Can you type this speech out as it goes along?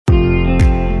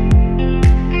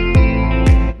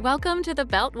Welcome to the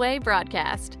Beltway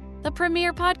Broadcast, the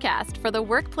premier podcast for the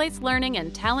workplace learning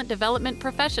and talent development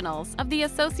professionals of the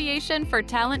Association for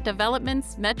Talent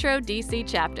Development's Metro DC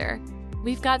chapter.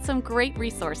 We've got some great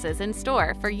resources in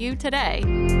store for you today.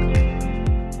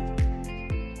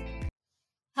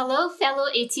 Hello, fellow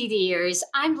ATDers.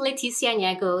 I'm Leticia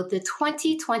Niago, the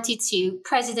 2022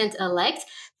 President-elect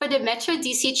for the Metro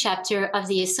DC chapter of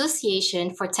the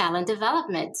Association for Talent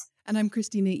Development. And I'm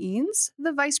Christina Eanes,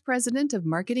 the Vice President of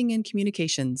Marketing and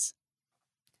Communications.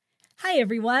 Hi,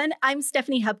 everyone. I'm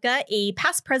Stephanie Hupka, a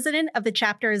past president of the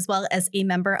chapter as well as a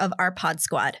member of our pod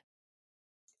squad.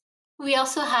 We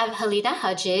also have Helena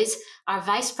Hodges, our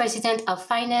Vice President of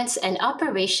Finance and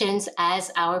Operations,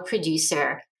 as our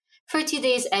producer. For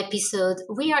today's episode,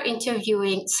 we are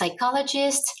interviewing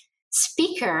psychologist,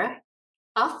 speaker,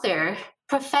 author,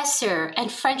 professor, and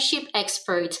friendship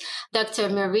expert, Dr.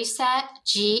 Marisa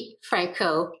G.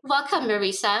 Franco. Welcome,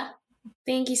 Marisa.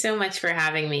 Thank you so much for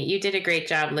having me. You did a great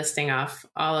job listing off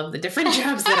all of the different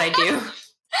jobs that I do.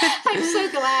 I'm so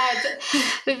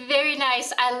glad. Very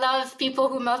nice. I love people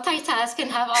who multitask and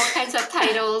have all kinds of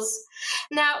titles.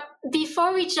 Now,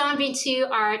 before we jump into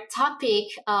our topic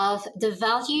of the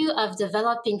value of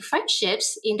developing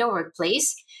friendships in the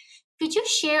workplace, could you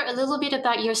share a little bit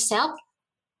about yourself?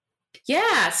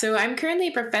 Yeah, so I'm currently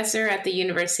a professor at the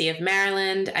University of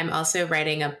Maryland. I'm also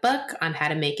writing a book on how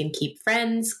to make and keep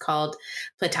friends called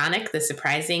Platonic, the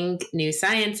surprising new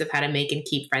science of how to make and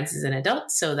keep friends as an adult.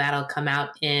 So that'll come out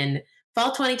in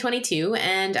fall 2022.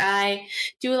 And I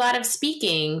do a lot of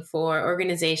speaking for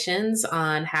organizations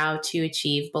on how to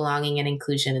achieve belonging and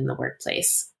inclusion in the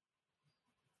workplace.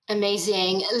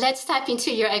 Amazing. Let's tap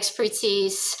into your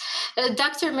expertise.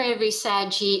 Dr. Marisa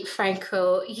G.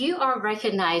 Franco, you are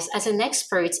recognized as an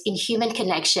expert in human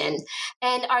connection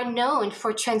and are known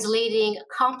for translating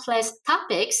complex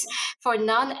topics for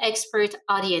non-expert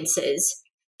audiences.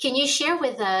 Can you share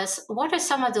with us what are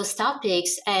some of those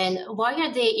topics and why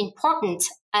are they important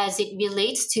as it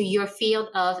relates to your field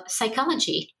of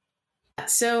psychology?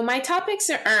 So my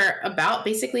topics are about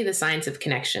basically the science of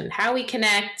connection, how we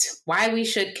connect, why we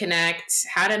should connect,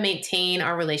 how to maintain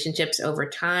our relationships over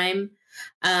time.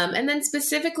 And then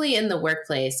specifically in the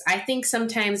workplace, I think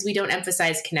sometimes we don't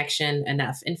emphasize connection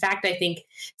enough. In fact, I think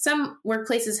some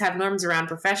workplaces have norms around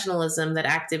professionalism that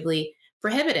actively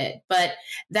prohibit it. But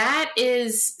that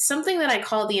is something that I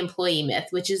call the employee myth,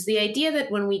 which is the idea that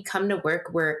when we come to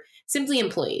work, we're simply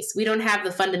employees. We don't have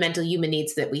the fundamental human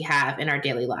needs that we have in our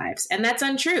daily lives. And that's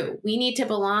untrue. We need to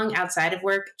belong outside of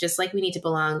work, just like we need to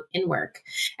belong in work.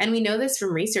 And we know this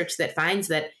from research that finds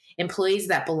that employees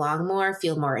that belong more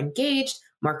feel more engaged,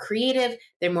 more creative,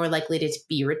 they're more likely to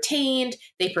be retained,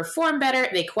 they perform better,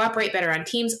 they cooperate better on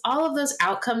teams. All of those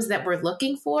outcomes that we're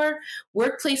looking for,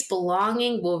 workplace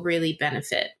belonging will really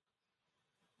benefit.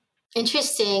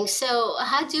 Interesting. So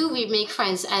how do we make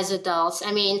friends as adults?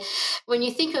 I mean, when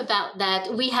you think about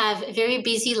that, we have very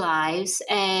busy lives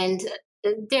and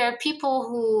there are people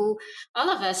who, all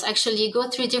of us actually go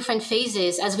through different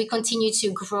phases as we continue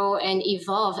to grow and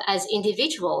evolve as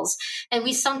individuals. And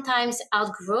we sometimes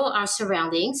outgrow our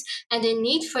surroundings and the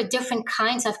need for different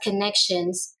kinds of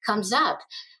connections comes up.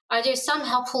 Are there some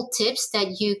helpful tips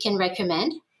that you can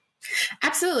recommend?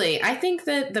 Absolutely. I think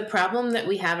that the problem that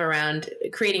we have around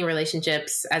creating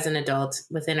relationships as an adult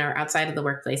within or outside of the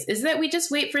workplace is that we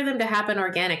just wait for them to happen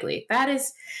organically. That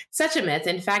is such a myth.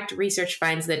 In fact, research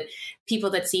finds that people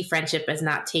that see friendship as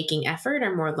not taking effort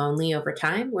are more lonely over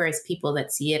time, whereas people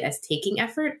that see it as taking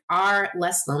effort are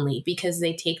less lonely because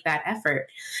they take that effort.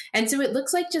 And so it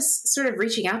looks like just sort of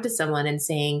reaching out to someone and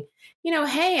saying,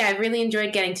 hey, I really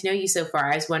enjoyed getting to know you so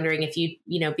far. I was wondering if you'd,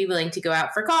 be willing to go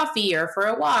out for coffee or for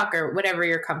a walk or whatever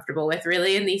you're comfortable with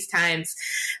really in these times.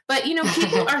 But,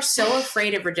 people are so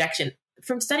afraid of rejection.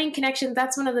 From studying connection,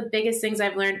 that's one of the biggest things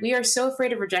I've learned. We are so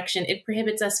afraid of rejection. It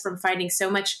prohibits us from finding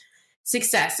so much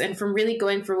success and from really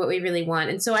going for what we really want.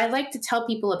 And so I like to tell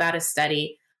people about a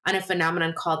study on a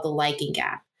phenomenon called the liking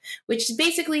gap, which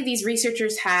basically these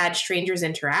researchers had strangers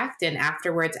interact and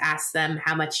afterwards asked them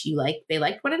how much they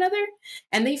liked one another.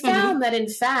 And they found that, in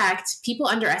fact, people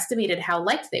underestimated how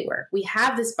liked they were. We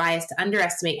have this bias to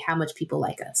underestimate how much people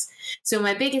like us. So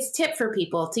my biggest tip for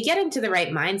people to get into the right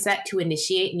mindset to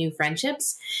initiate new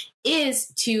friendships is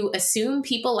to assume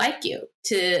people like you,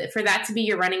 for that to be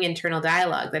your running internal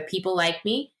dialogue, that people like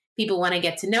me, people want to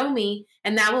get to know me,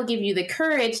 and that will give you the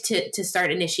courage to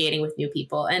start initiating with new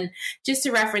people. And just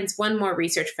to reference one more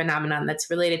research phenomenon that's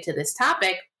related to this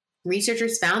topic,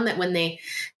 researchers found that when they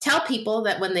tell people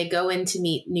that when they go in to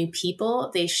meet new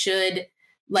people, they're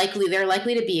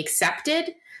likely to be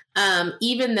accepted,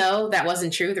 Even though that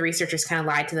wasn't true, the researchers kind of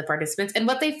lied to the participants. And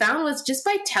what they found was just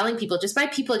by telling people, just by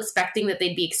people expecting that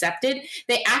they'd be accepted,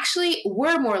 they actually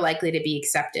were more likely to be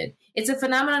accepted. It's a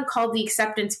phenomenon called the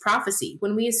acceptance prophecy.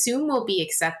 When we assume we'll be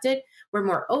accepted, we're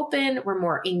more open, we're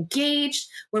more engaged,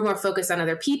 we're more focused on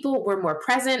other people, we're more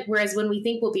present. Whereas when we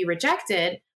think we'll be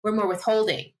rejected, we're more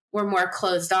withholding, we're more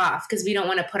closed off because we don't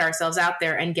want to put ourselves out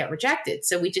there and get rejected.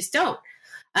 So we just don't.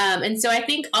 And so I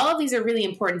think all of these are really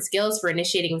important skills for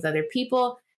initiating with other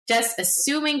people, just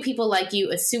assuming people like you,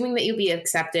 assuming that you'll be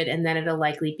accepted, and then it'll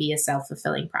likely be a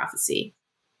self-fulfilling prophecy.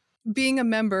 Being a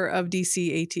member of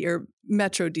DC or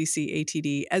Metro DC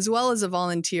ATD, as well as a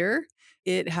volunteer,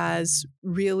 it has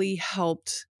really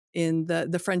helped in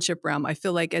the friendship realm. I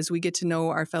feel like as we get to know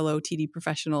our fellow TD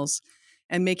professionals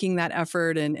and making that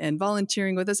effort and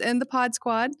volunteering with us and the Pod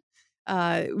Squad,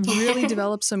 really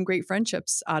developed some great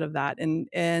friendships out of that.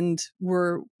 And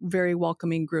we're very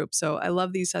welcoming group. So I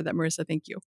love that you said that, Marissa. Thank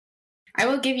you. I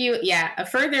will give you, a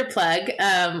further plug.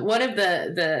 One of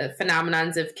the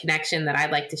phenomenons of connection that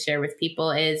I'd like to share with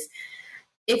people is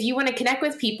if you want to connect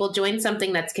with people, join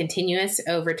something that's continuous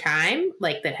over time,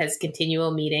 like that has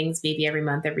continual meetings, maybe every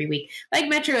month, every week, like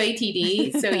Metro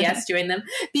ATD. So yes, join them.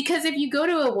 Because if you go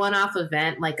to a one-off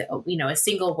event, like, a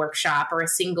single workshop or a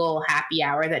single happy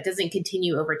hour that doesn't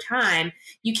continue over time,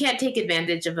 you can't take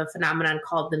advantage of a phenomenon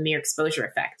called the mere exposure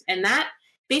effect. And that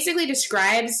basically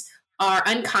describes our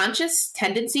unconscious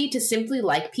tendency to simply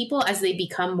like people as they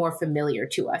become more familiar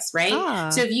to us,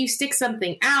 right? So if you stick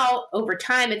something out over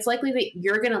time, it's likely that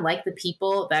you're going to like the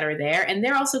people that are there, and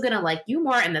they're also going to like you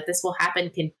more, and that this will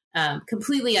happen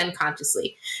completely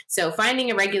unconsciously. So finding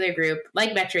a regular group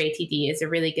like Metro ATD is a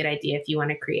really good idea if you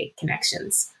want to create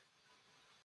connections.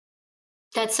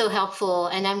 That's so helpful.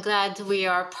 And I'm glad we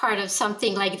are part of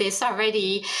something like this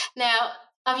already. Now,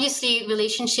 obviously,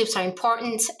 relationships are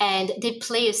important and they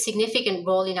play a significant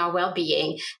role in our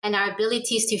well-being and our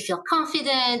abilities to feel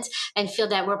confident and feel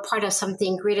that we're part of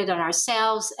something greater than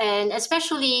ourselves. And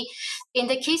especially in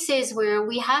the cases where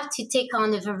we have to take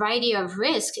on a variety of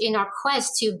risks in our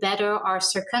quest to better our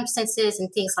circumstances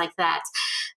and things like that.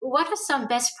 What are some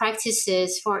best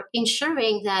practices for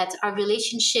ensuring that our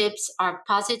relationships are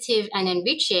positive and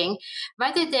enriching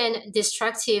rather than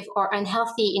destructive or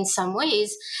unhealthy in some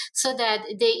ways, so that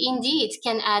they indeed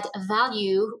can add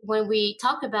value when we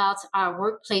talk about our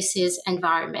workplaces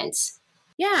environments?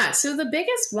 Yeah, so the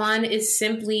biggest one is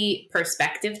simply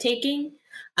perspective taking.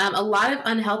 A lot of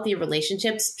unhealthy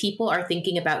relationships, people are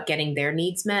thinking about getting their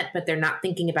needs met, but they're not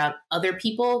thinking about other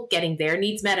people getting their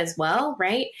needs met as well,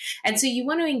 right? And so you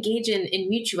want to engage in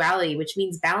mutuality, which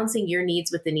means balancing your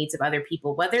needs with the needs of other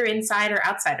people, whether inside or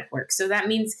outside of work. So that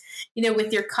means,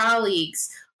 with your colleagues,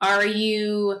 are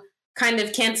you kind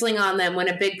of canceling on them when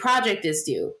a big project is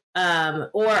due?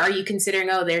 Or are you considering,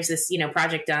 there's this,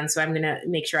 project done, so I'm going to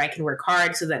make sure I can work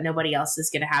hard so that nobody else is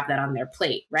going to have that on their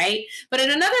plate, right? But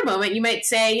in another moment, you might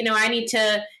say, I need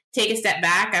to take a step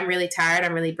back. I'm really tired.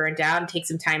 I'm really burnt out, and take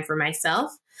some time for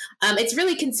myself. It's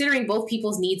really considering both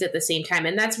people's needs at the same time.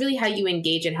 And that's really how you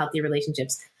engage in healthy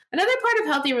relationships. Another part of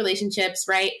healthy relationships,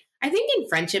 right? I think in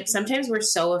friendships, sometimes we're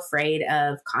so afraid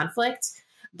of conflict.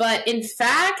 But in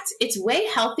fact, it's way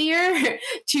healthier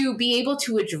to be able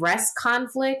to address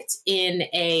conflict in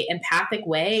an empathic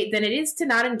way than it is to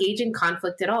not engage in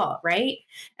conflict at all, right?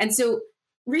 And so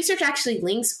research actually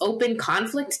links open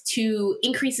conflict to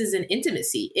increases in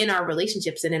intimacy in our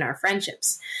relationships and in our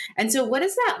friendships. And so what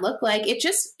does that look like? It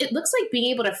looks like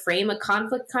being able to frame a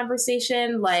conflict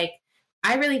conversation like,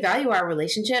 I really value our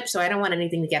relationship, so I don't want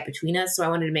anything to get between us, so I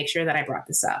wanted to make sure that I brought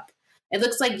this up. It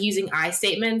looks like using I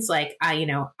statements like,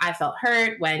 I felt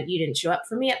hurt when you didn't show up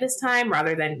for me at this time,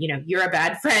 rather than, you're a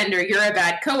bad friend or you're a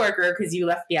bad coworker because you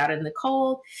left me out in the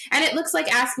cold. And it looks like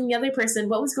asking the other person,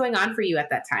 what was going on for you at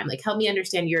that time? Like, help me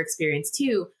understand your experience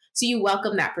too. So you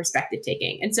welcome that perspective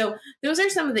taking. And so those are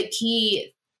some of the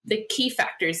key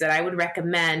factors that I would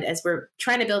recommend as we're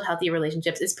trying to build healthy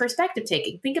relationships is perspective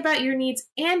taking. Think about your needs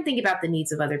and think about the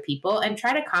needs of other people and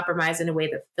try to compromise in a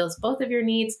way that fulfills both of your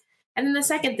needs. And then the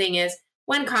second thing is,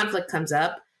 when conflict comes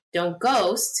up, don't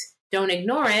ghost, don't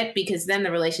ignore it, because then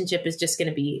the relationship is just going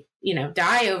to be,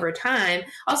 die over time.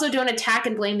 Also, don't attack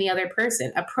and blame the other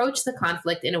person. Approach the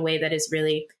conflict in a way that is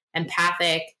really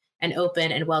empathic and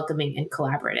open and welcoming and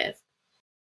collaborative.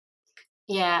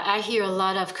 Yeah, I hear a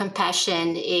lot of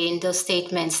compassion in those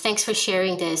statements. Thanks for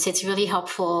sharing this. It's really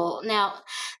helpful. Now,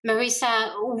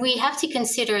 Marisa, we have to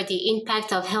consider the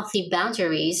impact of healthy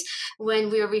boundaries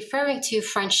when we're referring to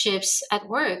friendships at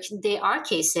work. There are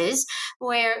cases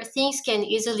where things can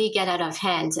easily get out of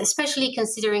hand, especially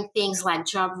considering things like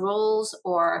job roles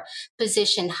or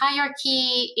position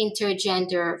hierarchy,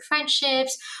 intergender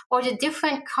friendships, or the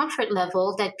different comfort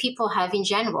level that people have in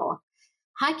general.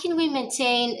 How can we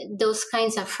maintain those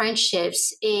kinds of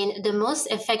friendships in the most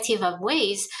effective of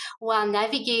ways while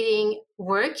navigating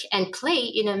work and play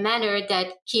in a manner that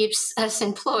keeps us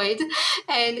employed?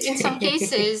 And in some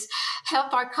cases,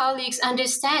 help our colleagues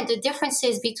understand the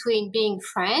differences between being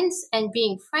friends and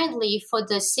being friendly for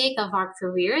the sake of our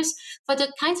careers, for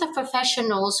the kinds of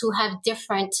professionals who have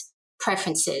different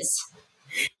preferences.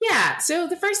 Yeah. So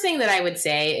the first thing that I would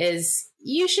say is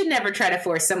you should never try to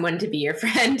force someone to be your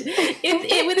friend.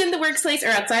 If within the workplace or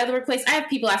outside of the workplace, I have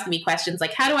people asking me questions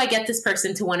like, how do I get this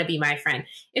person to want to be my friend?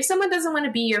 If someone doesn't want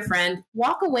to be your friend,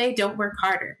 walk away, don't work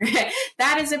harder.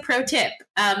 That is a pro tip.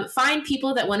 Find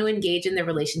people that want to engage in the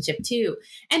relationship too.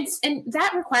 And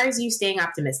that requires you staying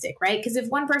optimistic, right? Because if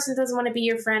one person doesn't want to be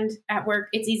your friend at work,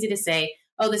 it's easy to say,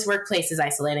 oh, this workplace is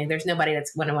isolating. There's nobody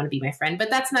that's going to want to be my friend.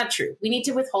 But that's not true. We need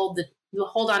to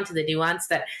hold on to the nuance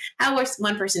that how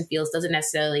one person feels doesn't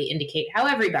necessarily indicate how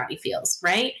everybody feels,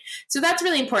 right? So that's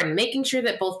really important, making sure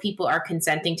that both people are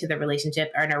consenting to the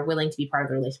relationship and are willing to be part of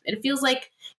the relationship. If it feels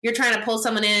like you're trying to pull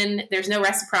someone in, there's no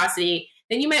reciprocity,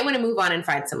 then you might want to move on and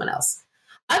find someone else.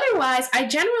 Otherwise, I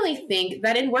generally think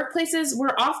that in workplaces,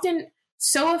 we're often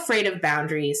so afraid of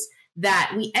boundaries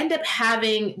that we end up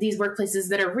having these workplaces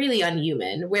that are really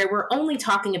unhuman, where we're only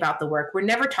talking about the work. We're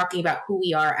never talking about who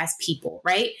we are as people,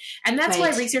 right? And that's why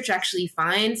research actually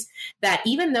finds that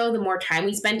even though the more time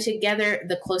we spend together,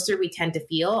 the closer we tend to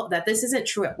feel, that this isn't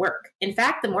true at work. In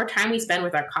fact, the more time we spend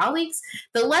with our colleagues,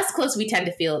 the less close we tend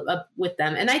to feel with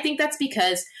them. And I think that's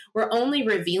because we're only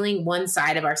revealing one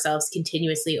side of ourselves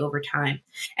continuously over time.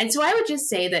 And so I would just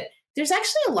say that there's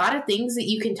actually a lot of things that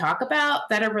you can talk about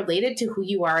that are related to who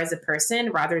you are as a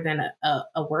person rather than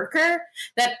a worker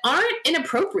that aren't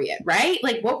inappropriate, right?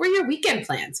 Like, what were your weekend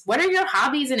plans? What are your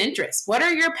hobbies and interests? What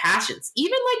are your passions?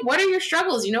 Even like, what are your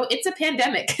struggles? You know, it's a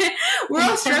pandemic. We're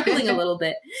all struggling a little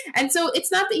bit. And so it's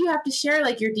not that you have to share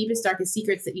like your deepest, darkest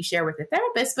secrets that you share with a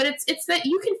therapist, but it's that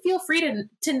you can feel free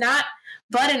to not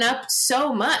button up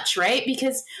so much, right?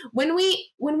 Because when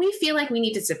we feel like we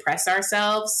need to suppress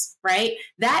ourselves, right,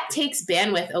 that takes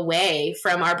bandwidth away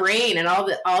from our brain and all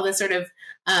the sort of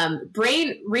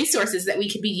brain resources that we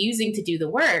could be using to do the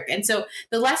work. And so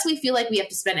the less we feel like we have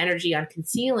to spend energy on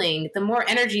concealing, the more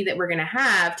energy that we're going to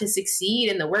have to succeed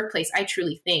in the workplace, I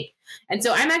truly think. And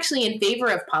so I'm actually in favor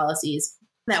of policies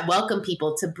that welcome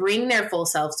people to bring their full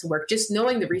selves to work, just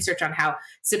knowing the research on how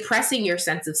suppressing your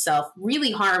sense of self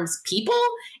really harms people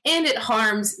and it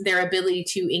harms their ability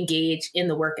to engage in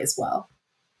the work as well.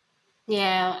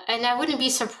 Yeah, and I wouldn't be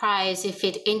surprised if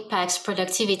it impacts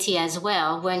productivity as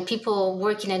well. When people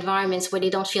work in environments where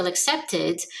they don't feel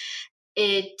accepted,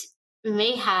 it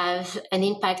may have an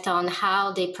impact on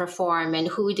how they perform and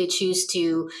who they choose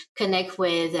to connect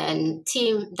with and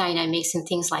team dynamics and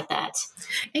things like that.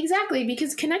 Exactly,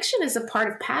 because connection is a part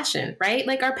of passion, right?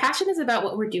 Like our passion is about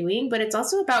what we're doing, but it's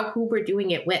also about who we're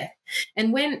doing it with.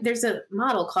 And when there's a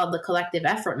model called the collective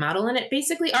effort model, and it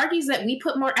basically argues that we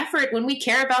put more effort when we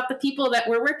care about the people that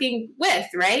we're working with,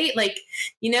 right? Like,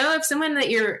 you know, if someone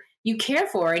that you care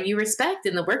for and you respect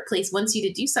in the workplace wants you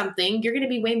to do something, you're going to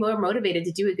be way more motivated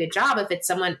to do a good job if it's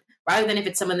someone rather than if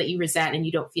it's someone that you resent and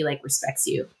you don't feel like respects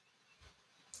you.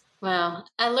 Well,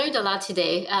 I learned a lot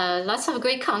today. Lots of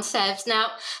great concepts.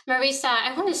 Now, Marisa,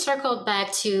 I want to circle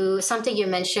back to something you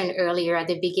mentioned earlier at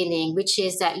the beginning, which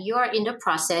is that you are in the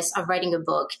process of writing a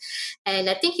book. And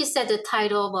I think you said the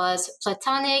title was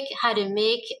Platonic: How to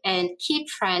Make and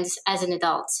Keep Friends as an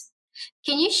Adult.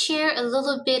 Can you share a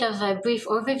little bit of a brief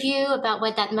overview about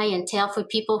what that might entail for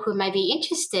people who might be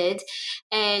interested?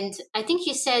 And I think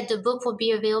you said the book will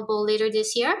be available later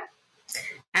this year.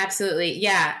 Absolutely.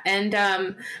 Yeah. And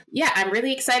I'm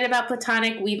really excited about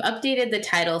Platonic. We've updated the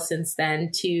title since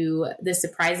then to The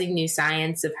Surprising New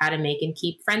Science of How to Make and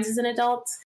Keep Friends as an Adult.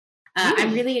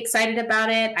 I'm really excited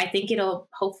about it. I think it'll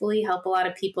hopefully help a lot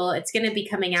of people. It's going to be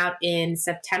coming out in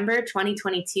September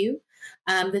 2022.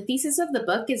 The thesis of the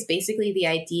book is basically the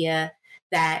idea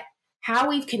that how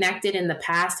we've connected in the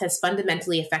past has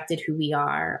fundamentally affected who we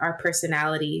are, our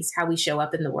personalities, how we show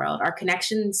up in the world. Our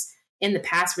connections in the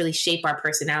past really shape our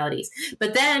personalities.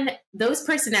 But then those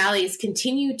personalities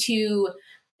continue to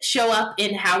show up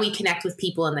in how we connect with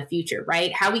people in the future,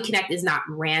 right? How we connect is not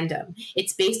random.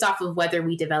 It's based off of whether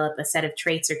we develop a set of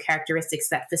traits or characteristics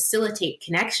that facilitate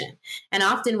connection. And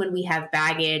often when we have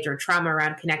baggage or trauma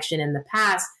around connection in the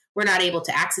past, we're not able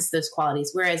to access those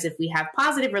qualities. Whereas if we have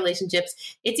positive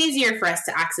relationships, it's easier for us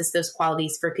to access those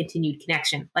qualities for continued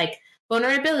connection, like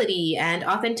vulnerability and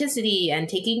authenticity and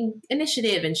taking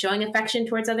initiative and showing affection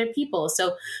towards other people.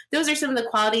 So those are some of the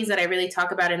qualities that I really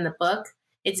talk about in the book.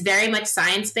 It's very much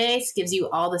science-based, gives you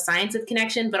all the science of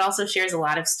connection, but also shares a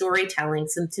lot of storytelling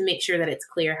to make sure that it's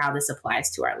clear how this applies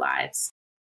to our lives.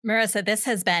 Marissa, this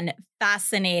has been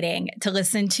fascinating to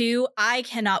listen to. I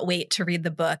cannot wait to read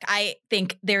the book. I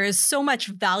think there is so much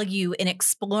value in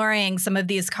exploring some of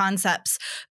these concepts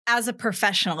as a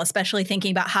professional, especially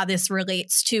thinking about how this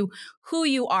relates to who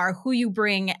you are, who you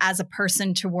bring as a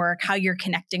person to work, how you're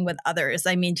connecting with others.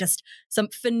 I mean, just some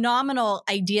phenomenal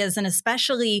ideas. And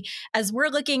especially as we're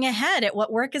looking ahead at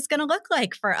what work is going to look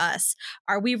like for us.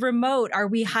 Are we remote? Are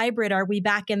we hybrid? Are we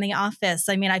back in the office?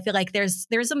 I mean, I feel like there's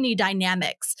so many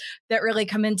dynamics that really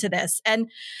come into this. And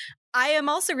I am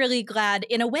also really glad,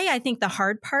 in a way, I think the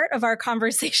hard part of our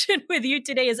conversation with you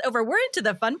today is over. We're into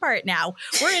the fun part now.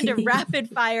 We're into rapid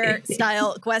fire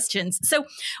style questions. So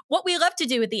what we love to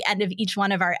do at the end of each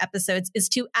one of our episodes is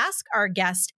to ask our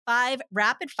guest 5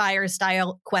 rapid fire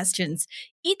style questions.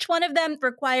 Each one of them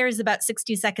requires about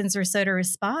 60 seconds or so to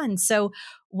respond. So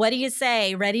what do you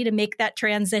say? Ready to make that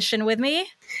transition with me?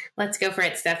 Let's go for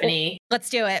it, Stephanie. Let's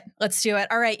do it. Let's do it.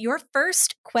 All right. Your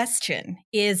first question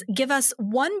is, give us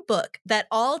one book that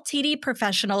all TD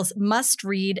professionals must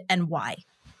read and why.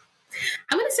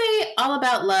 I'm going to say All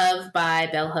About Love by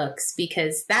Bell Hooks,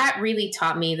 because that really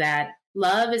taught me that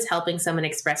love is helping someone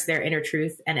express their inner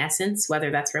truth and essence,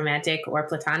 whether that's romantic or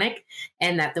platonic,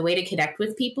 and that the way to connect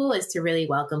with people is to really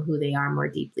welcome who they are more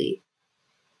deeply.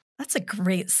 That's a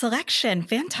great selection.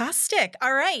 Fantastic.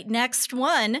 All right. Next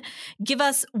one. Give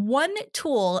us one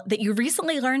tool that you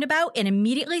recently learned about and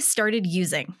immediately started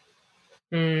using.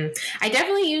 I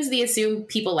definitely use the assume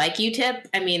people like you tip.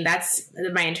 I mean, that's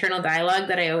my internal dialogue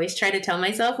that I always try to tell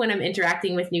myself when I'm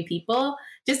interacting with new people.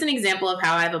 Just an example of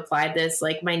how I've applied this.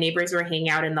 Like, my neighbors were hanging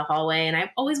out in the hallway and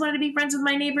I always wanted to be friends with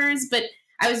my neighbors, but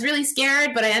I was really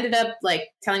scared. But I ended up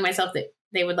telling myself that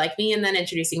they would like me and then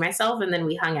introducing myself. And then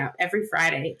we hung out every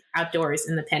Friday outdoors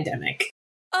in the pandemic.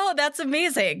 Oh, that's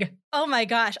amazing. Oh my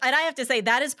gosh. And I have to say,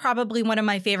 that is probably one of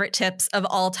my favorite tips of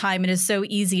all time. It is so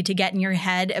easy to get in your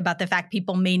head about the fact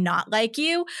people may not like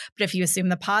you. But if you assume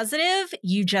the positive,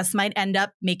 you just might end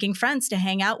up making friends to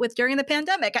hang out with during the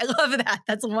pandemic. I love that.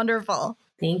 That's wonderful.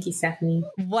 Thank you, Stephanie.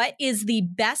 What is the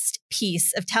best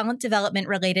piece of talent development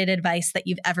related advice that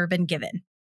you've ever been given?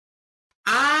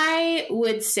 I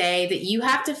would say that you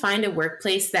have to find a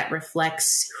workplace that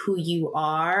reflects who you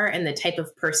are and the type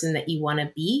of person that you want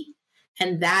to be.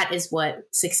 And that is what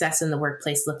success in the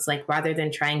workplace looks like, rather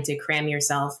than trying to cram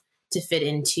yourself to fit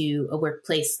into a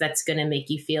workplace that's going to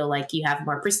make you feel like you have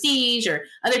more prestige or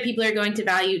other people are going to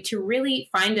value. To really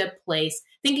find a place,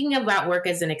 thinking about work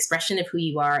as an expression of who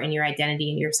you are and your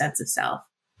identity and your sense of self.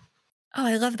 Oh,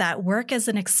 I love that. Work as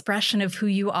an expression of who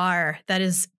you are. That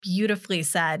is beautifully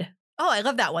said. Oh, I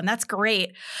love that one. That's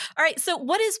great. All right. So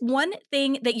what is one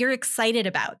thing that you're excited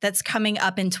about that's coming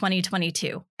up in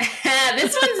 2022?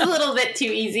 This one's a little bit too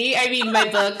easy. I mean, my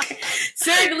book,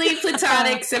 Certainly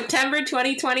Platonic, September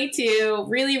 2022.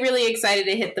 Really, really excited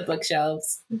to hit the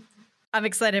bookshelves. I'm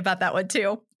excited about that one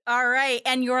too. All right.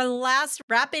 And your last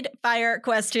rapid fire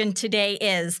question today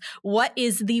is, what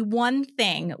is the one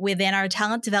thing within our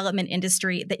talent development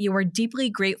industry that you are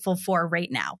deeply grateful for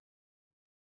right now?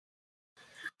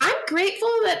 I'm grateful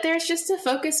that there's just a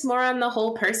focus more on the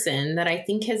whole person that I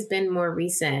think has been more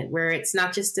recent, where it's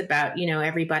not just about,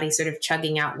 everybody sort of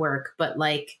chugging out work, but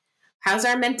like, how's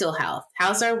our mental health?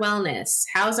 How's our wellness?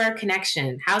 How's our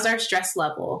connection? How's our stress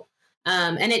level?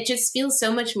 And it just feels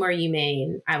so much more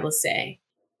humane, I will say.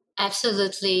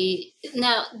 Absolutely.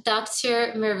 Now,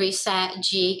 Dr. Marissa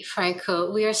G.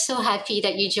 Franco, we are so happy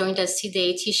that you joined us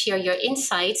today to share your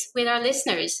insights with our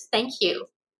listeners. Thank you.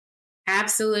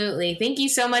 Absolutely. Thank you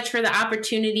so much for the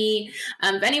opportunity.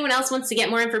 If anyone else wants to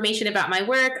get more information about my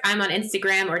work, I'm on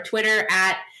Instagram or Twitter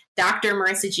at Dr.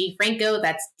 Marissa G. Franco.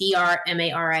 That's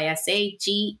DrMarissa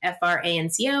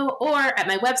or at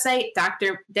my website,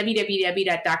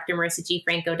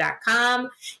 www.drmarissagfranco.com.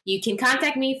 You can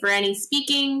contact me for any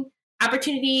speaking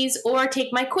opportunities or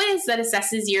take my quiz that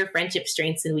assesses your friendship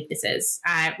strengths and weaknesses.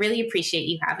 I really appreciate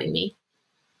you having me.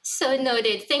 So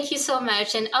noted. Thank you so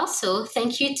much. And also,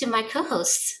 thank you to my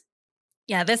co-hosts.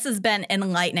 Yeah, this has been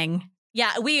enlightening.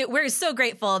 Yeah, we're so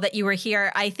grateful that you were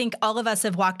here. I think all of us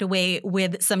have walked away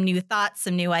with some new thoughts,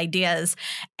 some new ideas,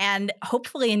 and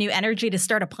hopefully a new energy to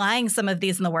start applying some of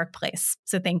these in the workplace.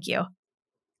 So thank you.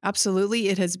 Absolutely.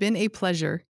 It has been a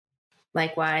pleasure.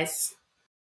 Likewise.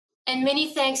 And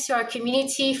many thanks to our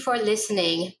community for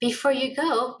listening. Before you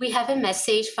go, we have a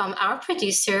message from our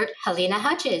producer, Helena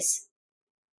Hodges.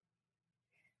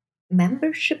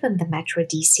 Membership in the Metro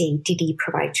DC ATD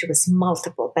provides you with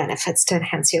multiple benefits to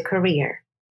enhance your career.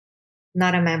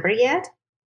 Not a member yet?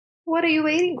 What are you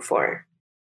waiting for?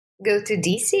 Go to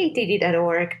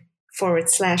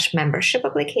dcatd.org/membership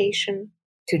application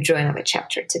to join our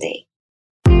chapter today.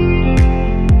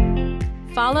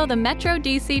 Follow the Metro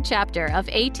DC chapter of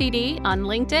ATD on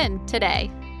LinkedIn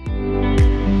today.